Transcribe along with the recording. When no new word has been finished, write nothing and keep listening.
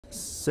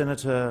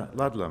Senator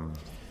Ludlam.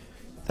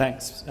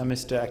 Thanks,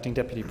 Mr Acting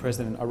Deputy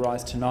President. I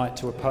rise tonight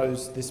to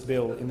oppose this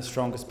bill in the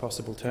strongest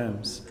possible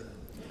terms.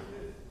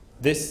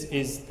 This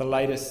is the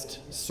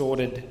latest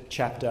sordid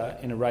chapter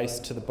in a race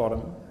to the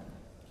bottom,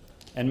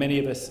 and many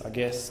of us, I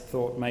guess,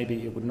 thought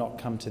maybe it would not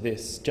come to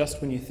this.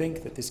 Just when you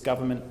think that this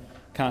government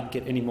can't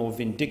get any more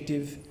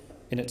vindictive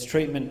in its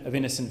treatment of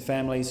innocent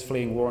families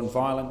fleeing war and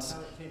violence,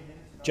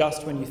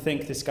 just when you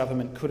think this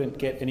government couldn't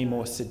get any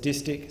more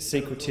sadistic,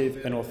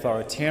 secretive and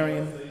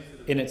authoritarian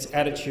in its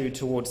attitude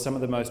towards some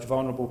of the most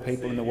vulnerable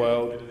people in the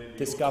world,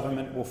 this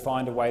government will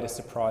find a way to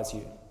surprise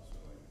you.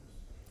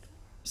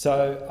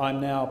 So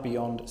I'm now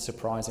beyond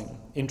surprising.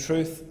 In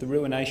truth, the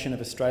ruination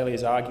of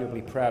Australia's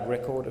arguably proud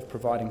record of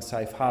providing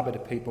safe harbour to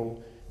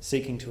people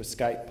seeking to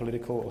escape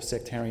political or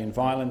sectarian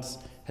violence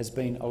has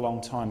been a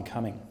long time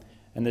coming,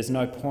 and there's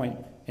no point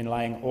in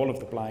laying all of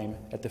the blame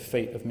at the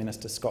feet of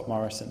Minister Scott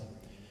Morrison.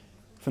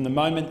 From the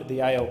moment that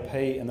the ALP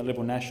and the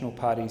Liberal National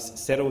parties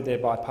settled their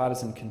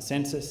bipartisan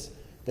consensus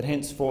that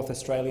henceforth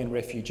Australian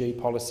refugee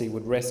policy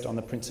would rest on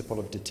the principle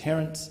of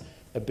deterrence,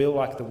 a bill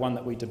like the one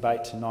that we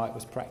debate tonight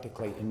was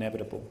practically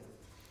inevitable.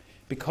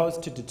 Because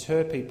to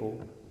deter people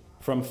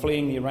from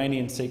fleeing the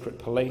Iranian secret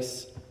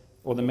police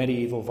or the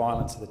medieval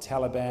violence of the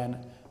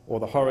Taliban or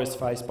the horrors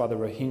faced by the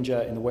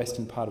Rohingya in the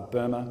western part of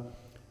Burma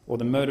or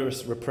the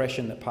murderous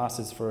repression that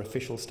passes for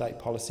official state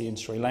policy in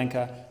Sri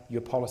Lanka,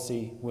 your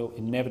policy will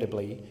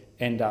inevitably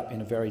end up in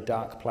a very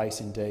dark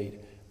place indeed.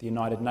 The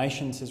United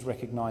Nations has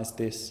recognised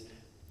this.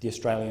 The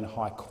Australian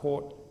High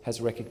Court has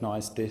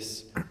recognised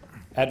this.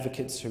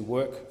 Advocates who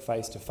work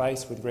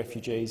face-to-face with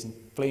refugees and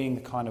fleeing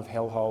the kind of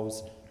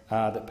hellholes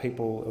that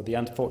people, or the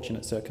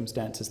unfortunate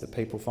circumstances that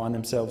people find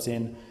themselves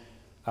in,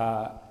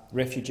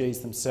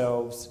 refugees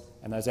themselves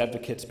and those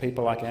advocates,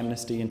 people like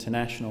Amnesty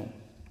International,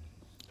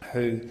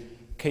 who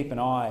keep an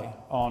eye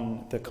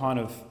on the kind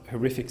of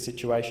horrific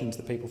situations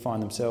that people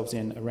find themselves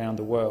in around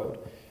the world,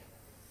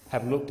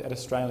 have looked at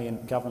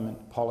Australian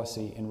government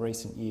policy in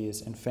recent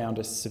years and found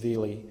us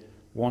severely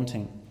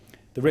wanting.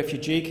 The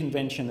Refugee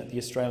Convention that the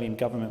Australian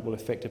government will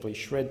effectively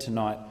shred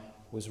tonight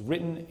was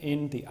written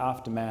in the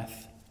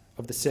aftermath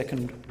of the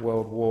Second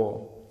World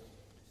War.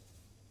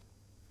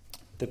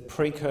 The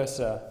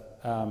precursor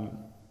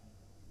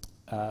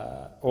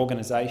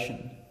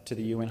organisation to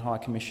the UN High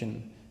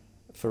Commission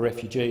for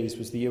Refugees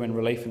was the UN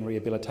Relief and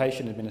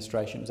Rehabilitation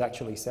Administration. It was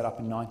actually set up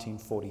in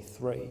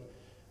 1943,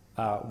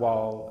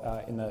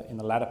 while in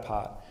the latter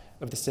part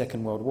of the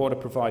Second World War, to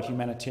provide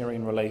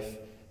humanitarian relief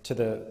to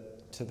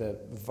the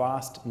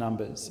vast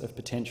numbers of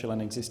potential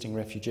and existing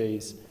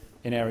refugees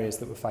in areas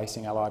that were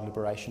facing Allied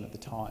liberation at the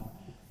time.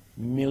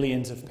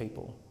 Millions of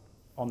people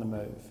on the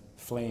move,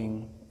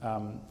 fleeing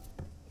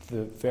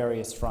the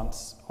various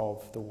fronts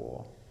of the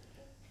war.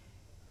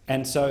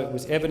 And so it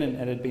was evident,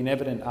 and it had been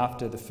evident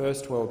after the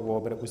First World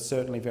War, but it was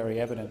certainly very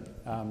evident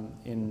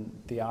in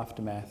the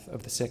aftermath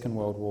of the Second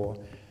World War,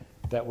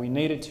 that we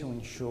needed to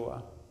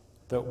ensure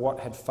that what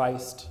had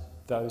faced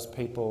those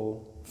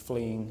people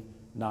fleeing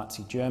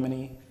Nazi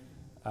Germany,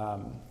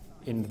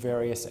 in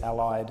various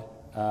Allied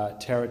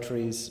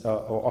territories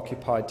or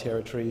occupied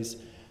territories,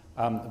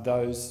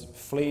 those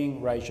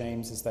fleeing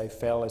regimes as they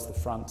fell, as the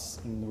fronts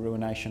in the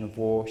ruination of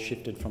war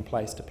shifted from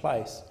place to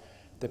place,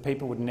 that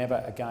people would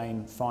never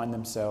again find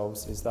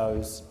themselves as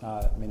those,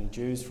 many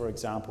Jews, for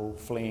example,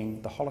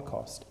 fleeing the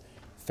Holocaust,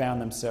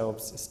 found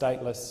themselves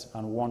stateless,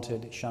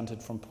 unwanted,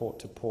 shunted from port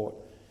to port.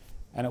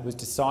 And it was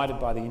decided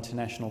by the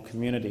international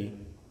community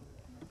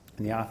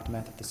in the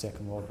aftermath of the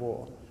Second World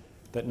War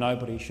that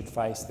nobody should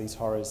face these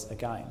horrors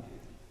again,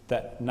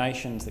 that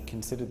nations that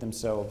considered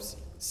themselves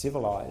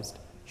civilised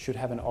should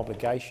have an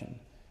obligation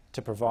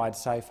to provide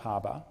safe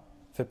harbour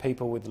for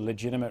people with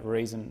legitimate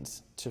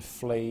reasons to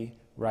flee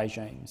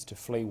regimes, to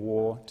flee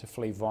war, to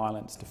flee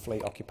violence, to flee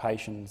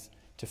occupations,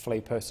 to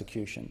flee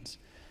persecutions.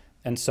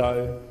 And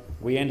so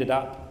we ended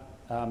up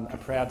a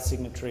proud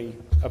signatory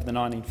of the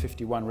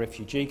 1951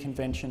 Refugee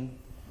Convention,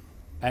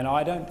 and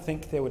I don't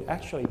think there would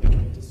actually be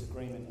any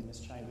disagreement in this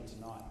chamber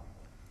tonight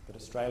that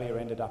Australia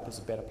ended up as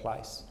a better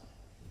place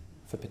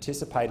for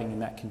participating in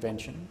that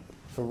convention,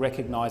 for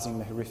recognising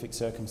the horrific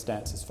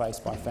circumstances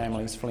faced by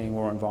families fleeing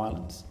war and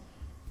violence,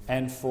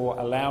 and for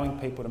allowing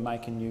people to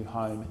make a new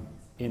home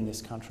in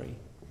this country.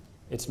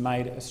 It's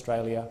made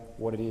Australia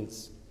what it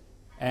is.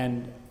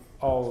 And,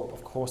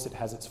 of course it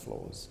has its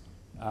flaws.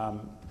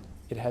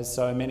 It has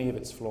so many of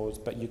its flaws,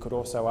 but you could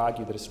also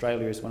argue that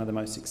Australia is one of the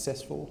most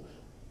successful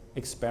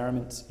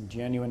experiments in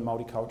genuine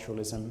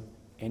multiculturalism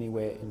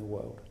anywhere in the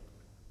world,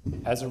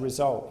 as a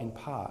result, in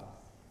part,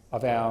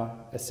 of our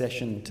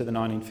accession to the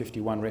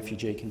 1951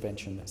 Refugee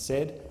Convention that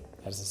said,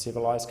 as a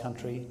civilised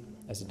country,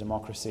 as a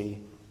democracy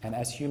and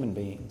as human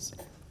beings,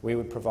 we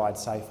would provide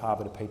safe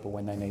harbour to people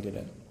when they needed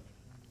it.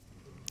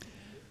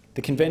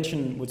 The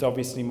convention was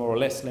obviously more or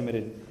less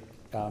limited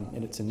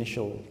in its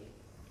initial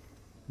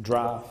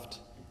draft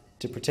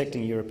to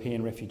protecting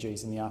European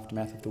refugees in the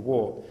aftermath of the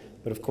war.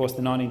 But of course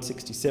the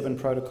 1967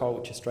 protocol,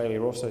 which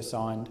Australia also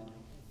signed,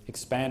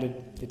 expanded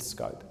its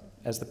scope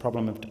as the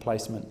problem of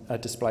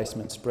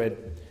displacement spread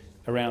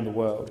around the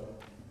world.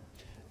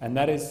 And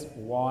that is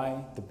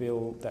why the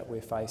bill that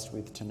we're faced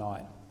with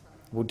tonight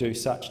will do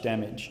such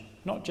damage,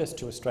 not just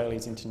to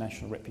Australia's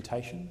international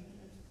reputation,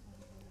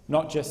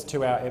 not just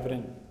to our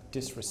evident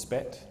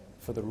disrespect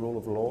for the rule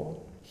of law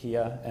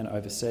here and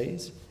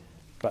overseas,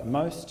 but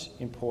most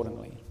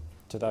importantly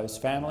to those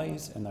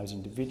families and those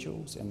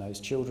individuals and those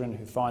children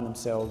who find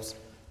themselves,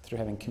 through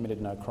having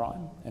committed no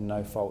crime and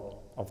no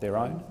fault of their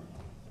own,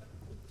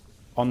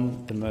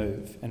 on the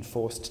move and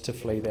forced to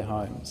flee their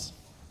homes.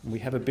 We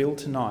have a bill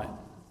tonight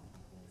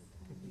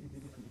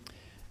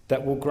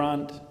that will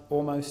grant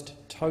almost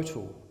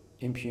total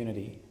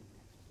impunity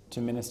to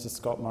Minister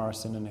Scott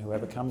Morrison and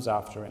whoever comes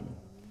after him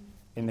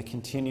in the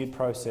continued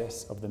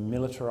process of the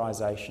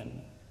militarisation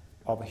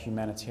of a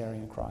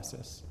humanitarian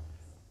crisis.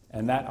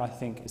 And that, I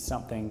think, is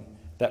something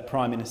that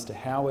Prime Minister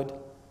Howard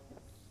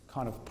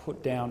kind of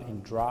put down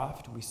in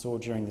draft. We saw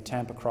during the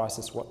Tampa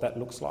crisis what that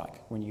looks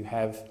like when you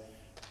have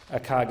a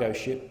cargo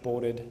ship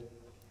boarded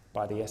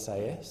by the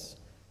SAS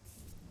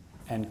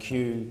and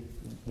cue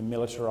the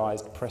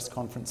militarised press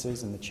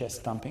conferences and the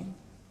chest thumping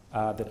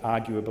that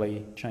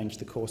arguably changed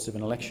the course of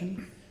an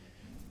election,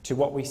 to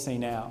what we see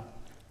now,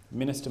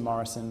 Minister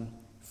Morrison,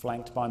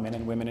 flanked by men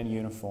and women in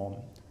uniform,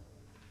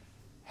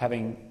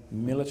 having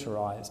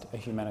militarised a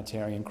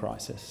humanitarian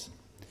crisis.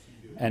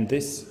 And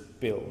this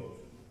bill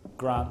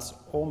grants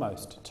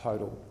almost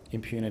total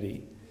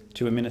impunity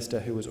to a minister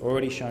who has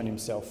already shown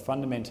himself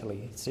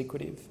fundamentally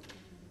secretive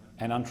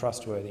and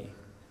untrustworthy.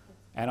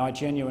 And I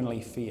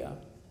genuinely fear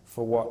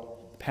for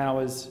what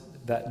powers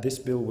that this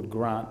bill would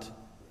grant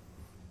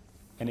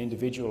an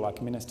individual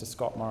like Minister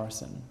Scott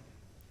Morrison,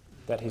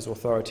 that his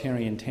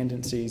authoritarian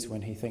tendencies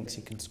when he thinks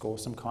he can score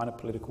some kind of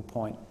political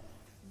point,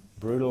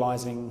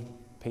 brutalising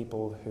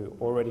people who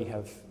already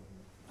have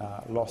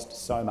lost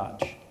so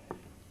much.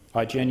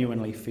 I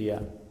genuinely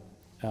fear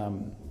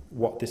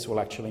what this will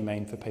actually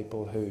mean for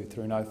people who,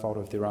 through no fault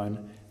of their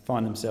own,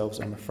 find themselves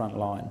on the front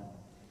line.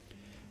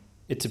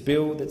 It's a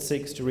bill that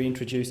seeks to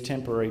reintroduce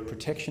temporary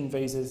protection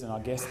visas, and I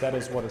guess that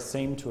is what has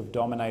seemed to have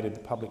dominated the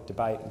public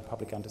debate and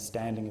public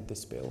understanding of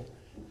this bill.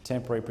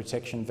 Temporary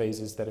protection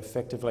visas that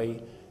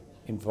effectively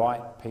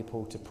invite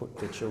people to put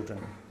their children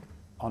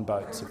on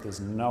boats if there's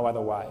no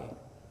other way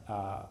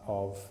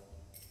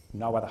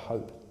no other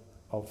hope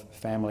of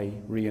family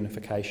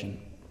reunification.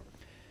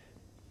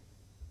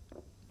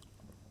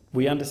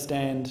 We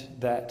understand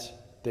that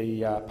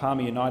the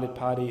Palmer United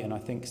Party, and I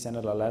think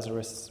Senator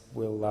Lazarus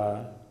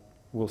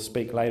will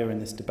speak later in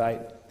this debate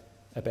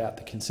about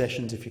the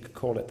concessions, if you could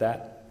call it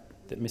that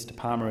Mr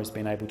Palmer has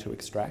been able to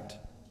extract,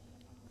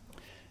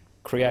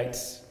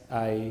 creates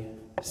a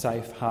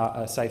safe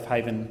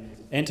haven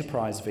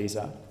enterprise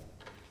visa.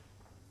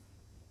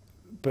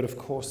 But of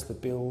course the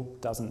bill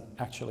doesn't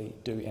actually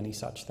do any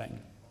such thing.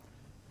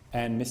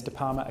 And Mr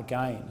Palmer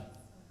again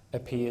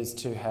appears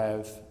to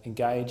have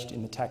engaged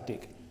in the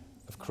tactic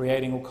of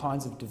creating all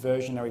kinds of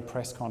diversionary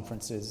press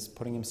conferences,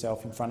 putting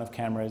himself in front of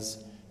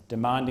cameras,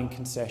 demanding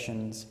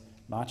concessions,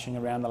 marching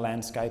around the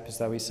landscape as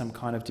though he's some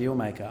kind of deal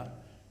maker,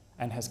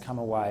 and has come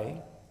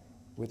away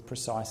with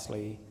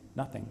precisely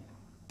nothing.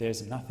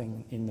 There's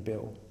nothing in the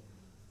bill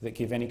that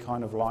give any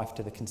kind of life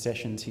to the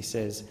concessions he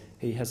says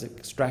he has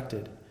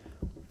extracted.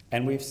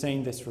 And we've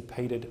seen this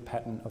repeated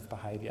pattern of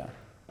behaviour.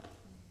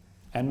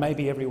 And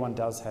maybe everyone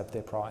does have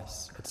their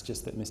price. It's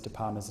just that Mr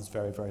Palmer's is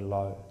very, very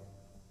low.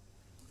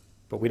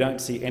 But we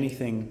don't see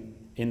anything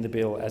in the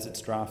bill as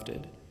it's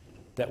drafted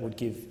that would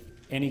give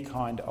any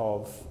kind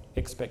of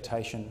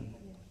expectation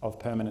of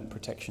permanent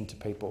protection to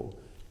people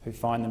who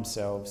find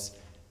themselves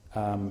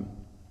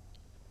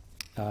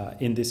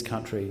in this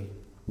country,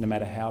 no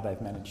matter how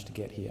they've managed to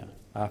get here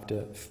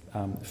after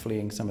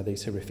fleeing some of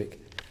these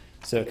horrific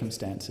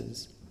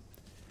circumstances.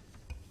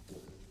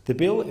 The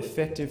bill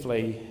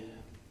effectively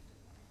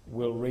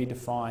will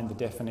redefine the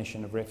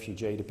definition of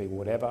refugee to be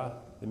whatever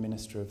the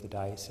Minister of the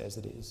day says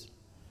it is.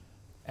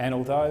 And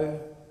although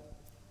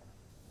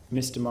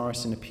Mr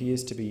Morrison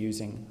appears to be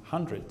using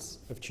hundreds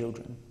of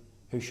children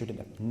who should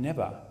have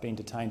never been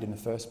detained in the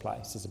first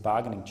place as a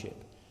bargaining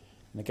chip,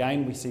 and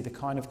again we see the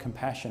kind of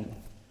compassion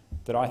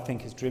that I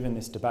think has driven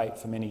this debate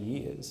for many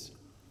years,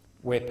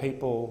 where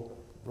people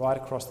right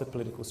across the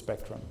political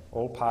spectrum,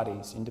 all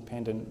parties,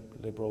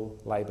 independent, Liberal,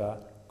 Labor,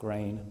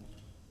 Green,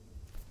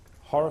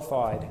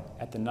 horrified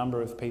at the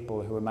number of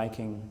people who are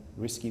making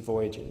risky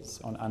voyages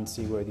on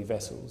unseaworthy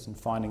vessels and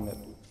finding that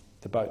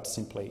the boats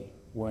simply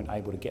weren't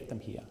able to get them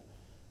here.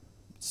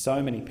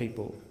 So many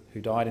people who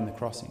died in the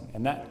crossing.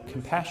 And that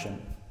compassion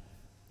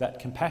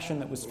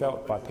that was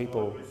felt by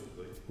people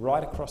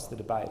right across the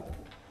debate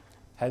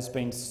has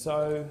been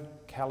so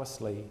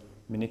callously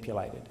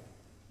manipulated.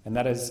 And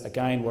that is,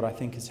 again, what I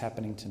think is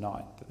happening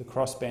tonight, that the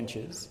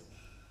crossbenchers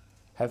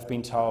have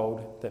been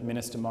told that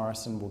Minister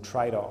Morrison will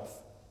trade off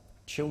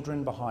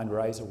children behind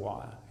razor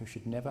wire who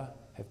should never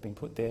have been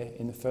put there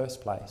in the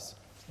first place,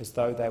 as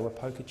though they were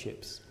poker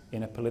chips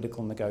in a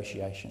political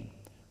negotiation.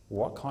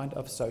 What kind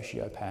of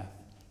sociopath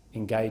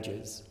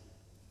engages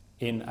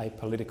in a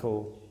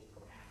political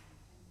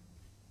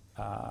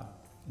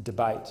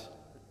debate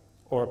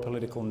or a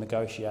political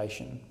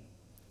negotiation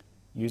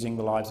using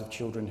the lives of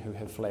children who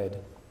have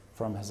fled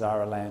from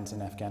Hazara lands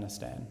in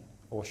Afghanistan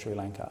or Sri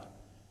Lanka.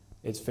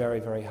 It's very,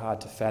 very hard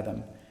to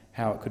fathom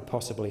how it could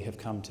possibly have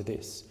come to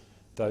this.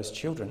 Those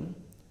children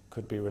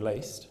could be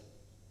released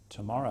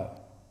tomorrow,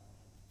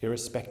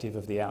 irrespective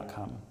of the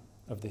outcome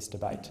of this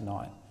debate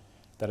tonight.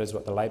 That is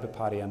what the Labor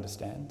Party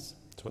understands.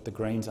 It's what the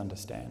Greens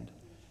understand.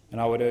 And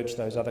I would urge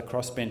those other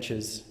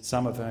crossbenchers,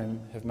 some of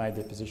whom have made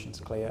their positions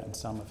clear and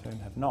some of whom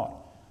have not,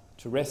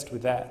 to rest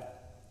with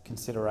that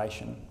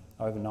consideration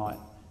overnight,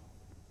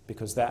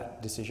 because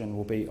that decision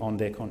will be on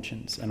their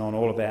conscience and on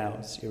all of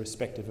ours,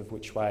 irrespective of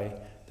which way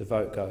the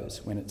vote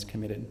goes when it's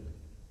committed.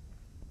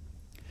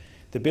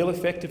 The bill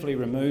effectively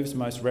removes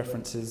most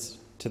references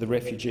to the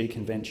Refugee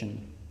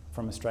Convention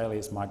from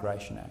Australia's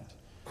Migration Act.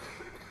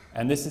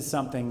 And this is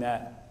something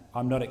that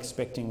I'm not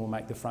expecting will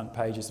make the front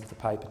pages of the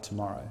paper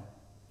tomorrow,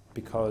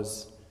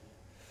 because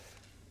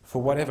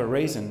for whatever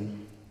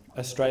reason,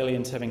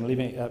 Australians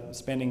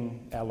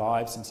spending our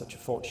lives in such a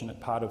fortunate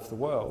part of the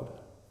world,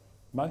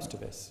 most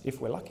of us, if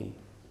we're lucky,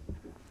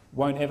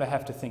 won't ever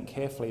have to think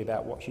carefully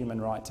about what human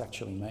rights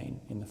actually mean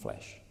in the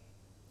flesh,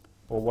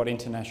 or what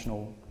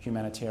international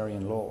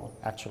humanitarian law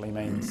actually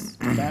means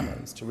to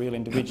families, to real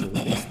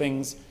individuals. These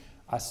things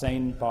are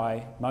seen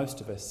by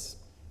most of us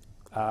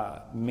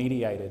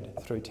mediated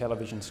through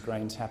television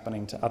screens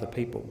happening to other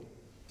people.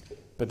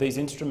 But these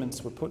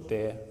instruments were put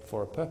there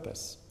for a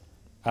purpose.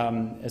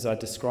 As I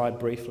described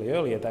briefly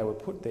earlier, they were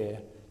put there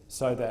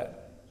so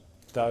that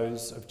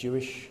those of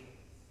Jewish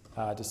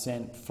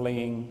descent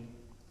fleeing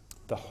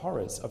the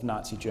horrors of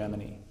Nazi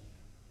Germany,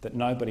 that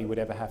nobody would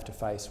ever have to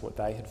face what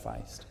they had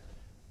faced,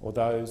 or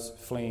those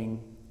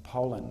fleeing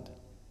Poland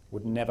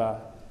would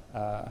never,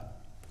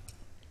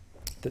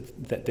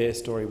 that their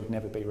story would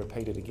never be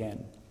repeated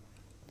again.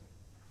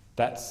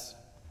 That's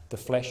the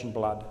flesh and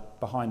blood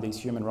behind these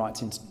human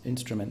rights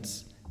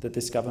instruments that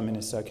this government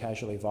is so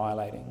casually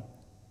violating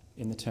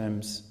in the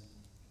terms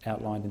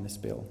outlined in this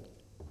bill.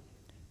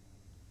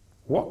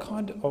 What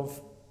kind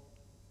of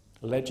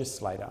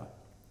legislator,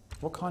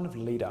 what kind of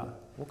leader,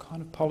 what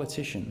kind of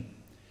politician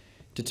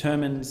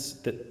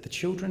determines that the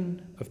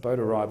children of boat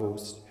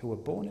arrivals who were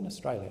born in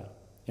Australia,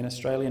 in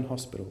Australian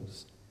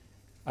hospitals,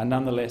 are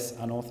nonetheless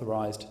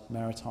unauthorised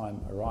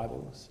maritime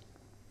arrivals?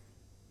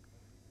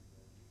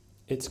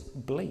 It's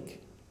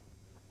bleak.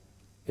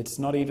 It's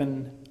not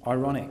even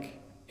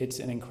ironic. It's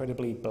an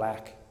incredibly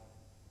black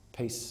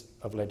piece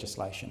of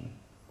legislation.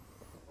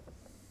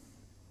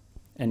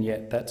 And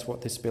yet that's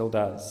what this bill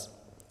does.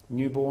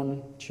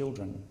 Newborn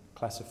children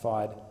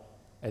classified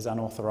as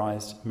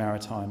unauthorised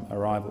maritime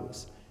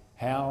arrivals.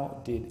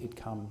 How did it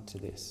come to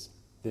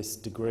this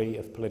degree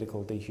of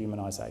political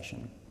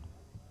dehumanisation?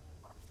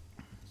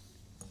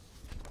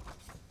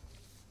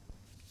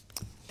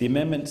 The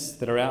amendments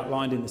that are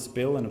outlined in this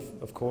bill, and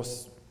of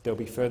course there'll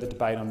be further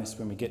debate on this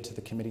when we get to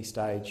the committee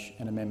stage,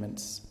 and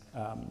amendments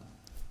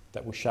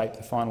that will shape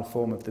the final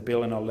form of the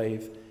bill, and I'll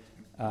leave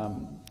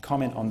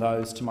comment on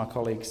those to my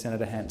colleague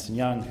Senator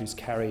Hanson-Young, who's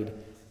carried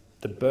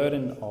the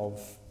burden of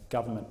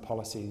government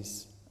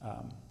policies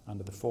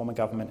under the former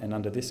government and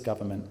under this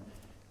government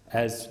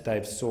as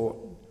they've sought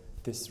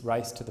this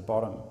race to the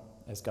bottom,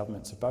 as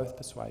governments of both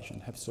persuasion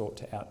have sought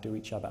to outdo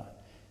each other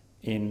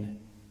in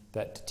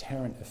that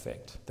deterrent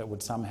effect that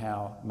would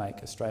somehow make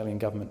Australian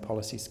government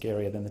policy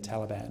scarier than the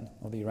Taliban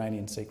or the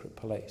Iranian secret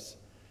police.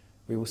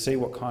 We will see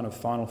what kind of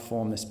final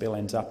form this bill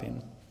ends up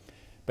in.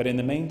 But in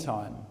the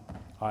meantime,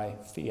 I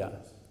fear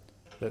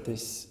that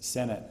this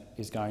Senate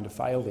is going to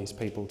fail these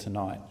people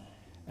tonight,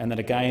 and that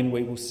again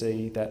we will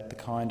see that the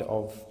kind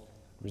of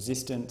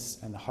resistance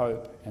and the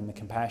hope and the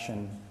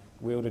compassion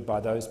wielded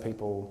by those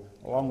people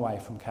a long way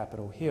from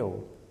Capitol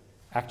Hill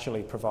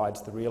actually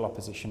provides the real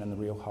opposition and the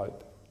real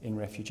hope in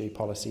refugee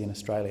policy in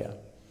Australia.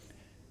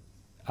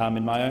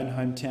 In my own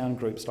hometown,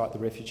 groups like the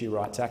Refugee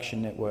Rights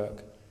Action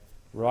Network,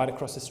 right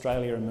across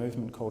Australia, a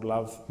movement called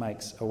Love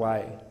Makes a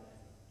Way.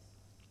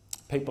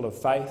 People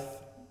of faith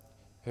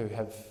who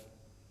have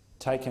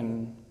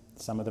taken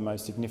some of the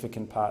most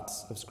significant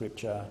parts of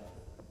Scripture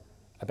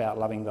about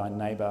loving thy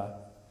neighbour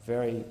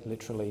very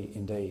literally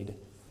indeed,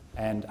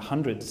 and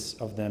hundreds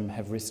of them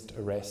have risked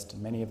arrest,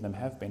 many of them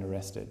have been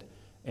arrested,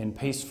 in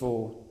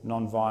peaceful,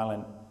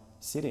 non-violent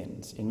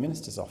sit-ins in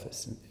ministers'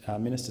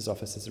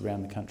 offices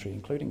around the country,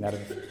 including that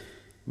of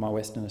my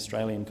Western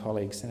Australian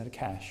colleague Senator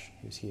Cash,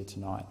 who's here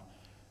tonight.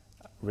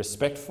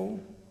 Respectful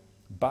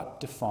but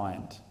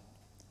defiant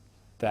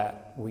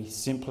that we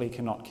simply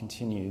cannot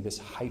continue this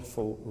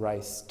hateful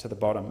race to the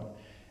bottom.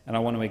 And I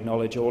want to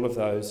acknowledge all of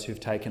those who've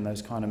taken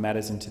those kind of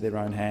matters into their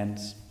own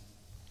hands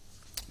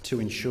to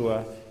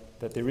ensure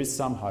that there is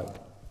some hope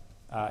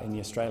in the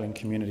Australian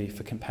community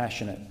for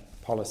compassionate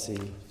policy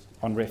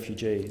on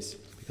refugees,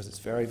 because it's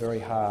very, very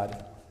hard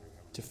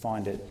to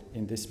find it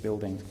in this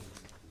building.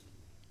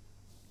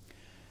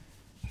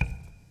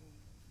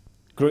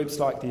 Groups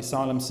like the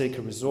Asylum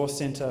Seeker Resource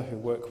Centre, who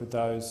work with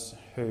those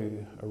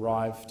who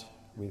arrived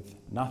with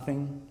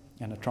nothing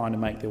and are trying to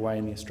make their way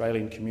in the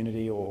Australian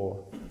community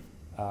or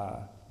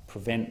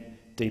prevent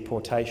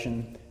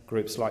deportation.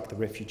 Groups like the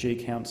Refugee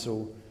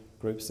Council,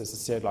 groups, as I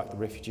said, like the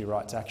Refugee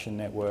Rights Action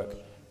Network,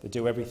 that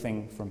do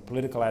everything from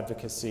political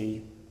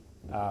advocacy,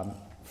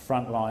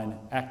 frontline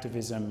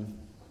activism,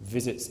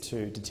 visits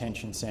to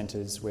detention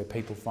centres where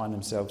people find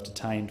themselves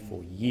detained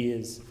for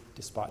years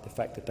despite the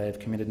fact that they have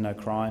committed no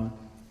crime.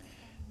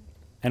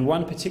 And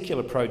one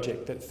particular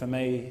project that, for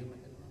me,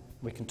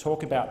 we can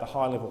talk about the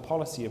high-level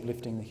policy of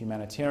lifting the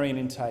humanitarian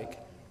intake,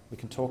 we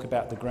can talk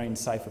about the Green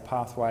Safer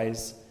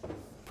Pathways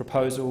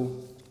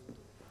proposal,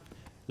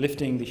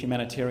 lifting the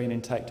humanitarian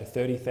intake to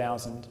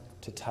 30,000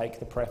 to take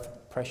the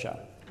pressure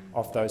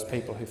off those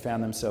people who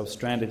found themselves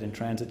stranded in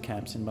transit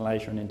camps in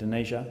Malaysia and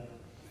Indonesia,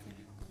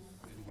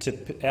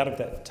 out of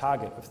that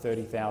target of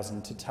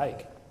 30,000 to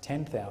take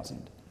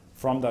 10,000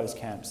 from those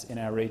camps in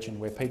our region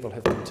where people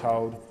have been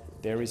told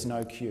there is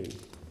no queue.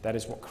 That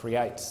is what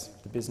creates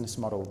the business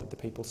model that the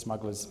people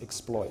smugglers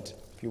exploit.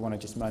 If you want to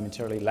just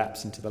momentarily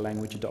lapse into the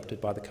language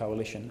adopted by the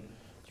Coalition,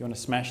 if you want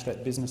to smash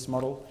that business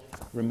model,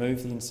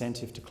 remove the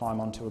incentive to climb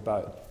onto a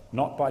boat,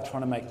 not by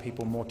trying to make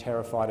people more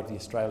terrified of the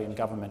Australian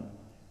government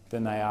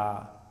than they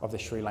are of the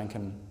Sri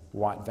Lankan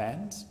white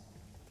vans,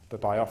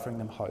 but by offering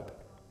them hope,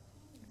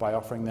 by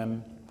offering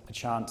them a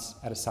chance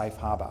at a safe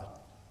harbour.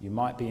 You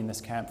might be in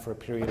this camp for a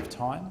period of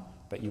time,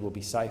 but you will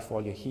be safe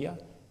while you're here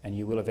and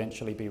you will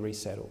eventually be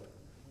resettled.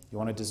 You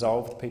want to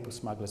dissolve the people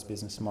smugglers'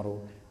 business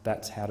model,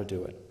 that's how to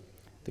do it.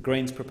 The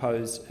Greens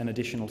propose an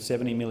additional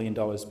 $70 million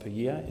per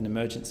year in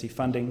emergency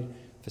funding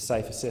for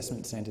safe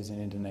assessment centres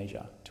in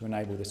Indonesia to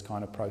enable this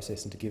kind of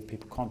process and to give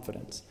people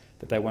confidence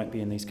that they won't be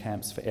in these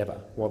camps forever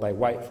while they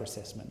wait for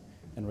assessment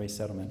and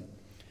resettlement.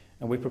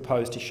 And we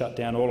propose to shut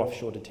down all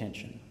offshore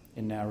detention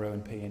in Nauru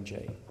and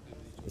PNG.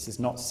 This is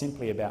not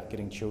simply about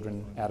getting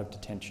children out of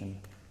detention,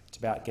 it's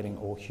about getting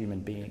all human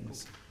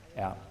beings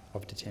out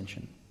of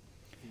detention.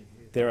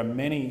 There are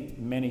many,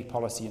 many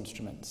policy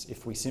instruments.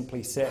 If we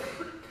simply set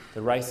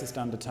the racist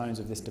undertones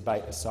of this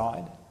debate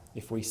aside,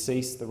 if we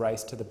cease the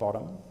race to the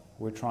bottom,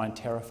 we'll try and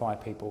terrify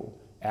people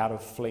out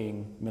of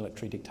fleeing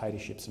military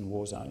dictatorships and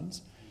war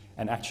zones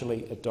and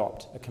actually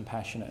adopt a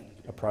compassionate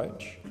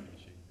approach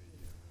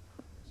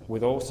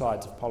with all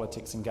sides of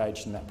politics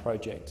engaged in that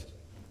project,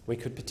 we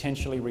could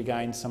potentially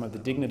regain some of the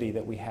dignity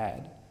that we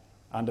had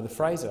under the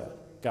Fraser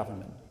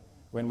government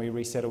when we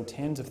resettled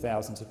tens of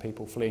thousands of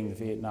people fleeing the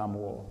Vietnam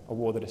War, a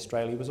war that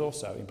Australia was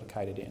also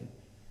implicated in.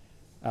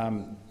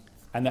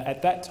 And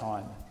at that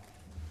time,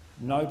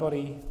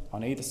 nobody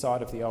on either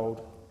side of the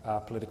old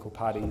political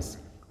parties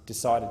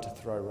decided to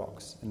throw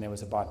rocks, and there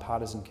was a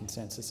bipartisan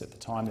consensus at the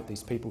time that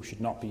these people should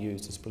not be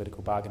used as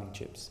political bargaining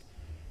chips.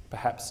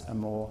 Perhaps a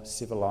more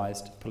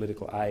civilised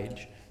political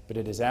age, but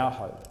it is our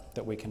hope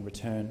that we can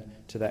return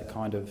to that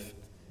kind of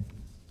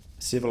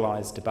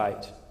civilised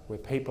debate where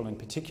people, and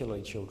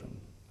particularly children,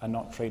 are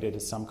not treated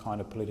as some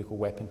kind of political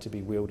weapon to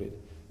be wielded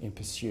in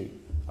pursuit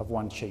of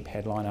one cheap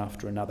headline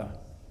after another.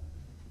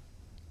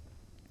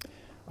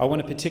 I want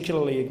to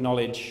particularly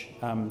acknowledge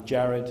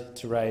Jared,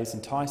 Therese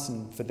and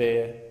Tyson for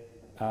their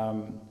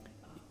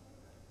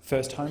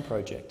first home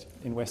project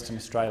in Western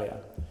Australia.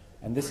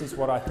 And this is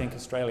what I think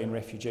Australian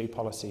refugee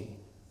policy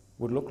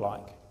would look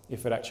like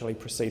if it actually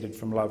proceeded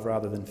from love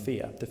rather than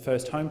fear. The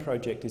First Home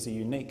project is a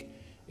unique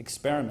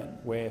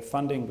experiment where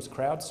funding was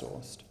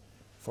crowdsourced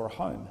for a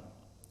home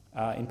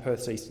in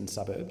Perth's eastern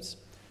suburbs,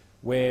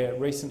 where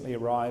recently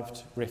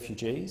arrived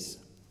refugees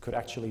could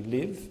actually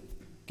live,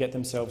 get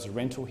themselves a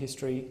rental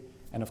history,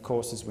 and of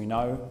course, as we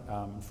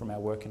know from our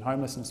work in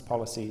homelessness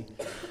policy,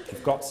 if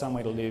you've got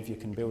somewhere to live, you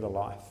can build a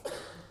life.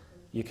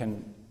 You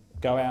can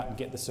go out and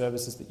get the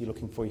services that you're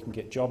looking for. You can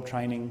get job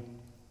training,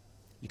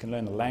 you can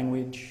learn the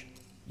language,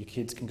 your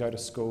kids can go to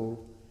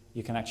school,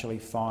 you can actually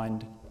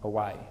find a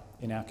way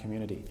in our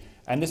community.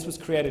 And this was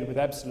created with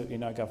absolutely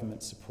no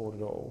government support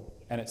at all.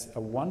 And it's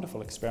a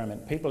wonderful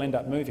experiment. People end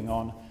up moving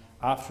on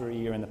after a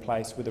year in the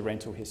place with a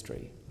rental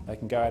history. They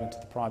can go out into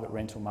the private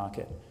rental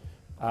market.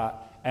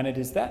 And it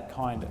is that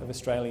kind of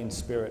Australian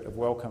spirit of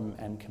welcome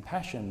and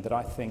compassion that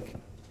I think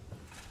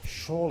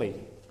surely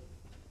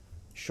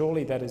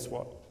that is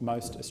what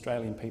most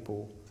Australian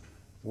people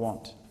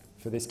want,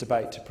 for this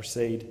debate to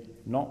proceed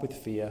not with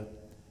fear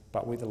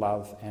but with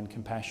love and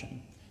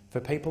compassion, for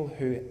people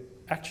who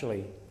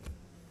actually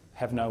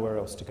have nowhere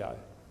else to go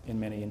in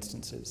many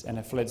instances and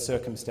have fled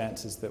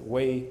circumstances that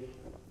we,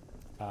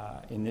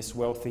 in this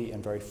wealthy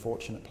and very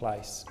fortunate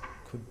place,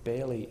 could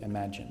barely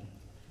imagine.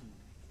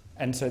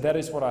 And so that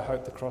is what I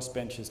hope the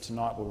crossbenchers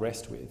tonight will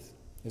rest with,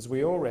 is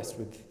we all rest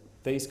with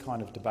these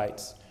kind of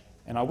debates.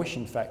 And I wish,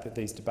 in fact, that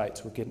these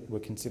debates were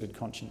considered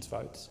conscience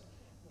votes.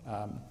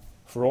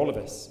 For all of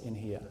us in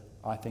here,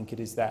 I think it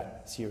is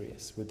that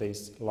serious with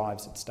these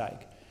lives at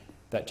stake,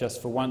 that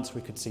just for once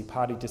we could see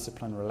party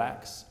discipline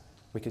relax,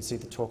 we could see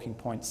the talking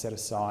points set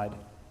aside,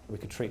 we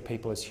could treat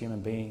people as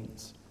human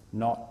beings,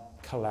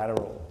 not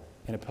collateral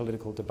in a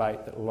political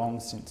debate that long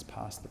since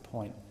passed the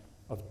point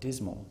of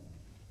dismal.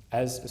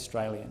 As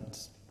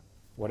Australians,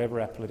 whatever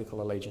our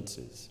political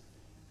allegiances,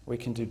 we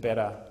can do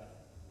better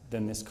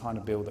than this kind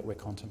of bill that we're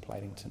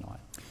contemplating tonight.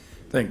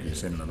 Thank you,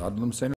 Senator Ludlam.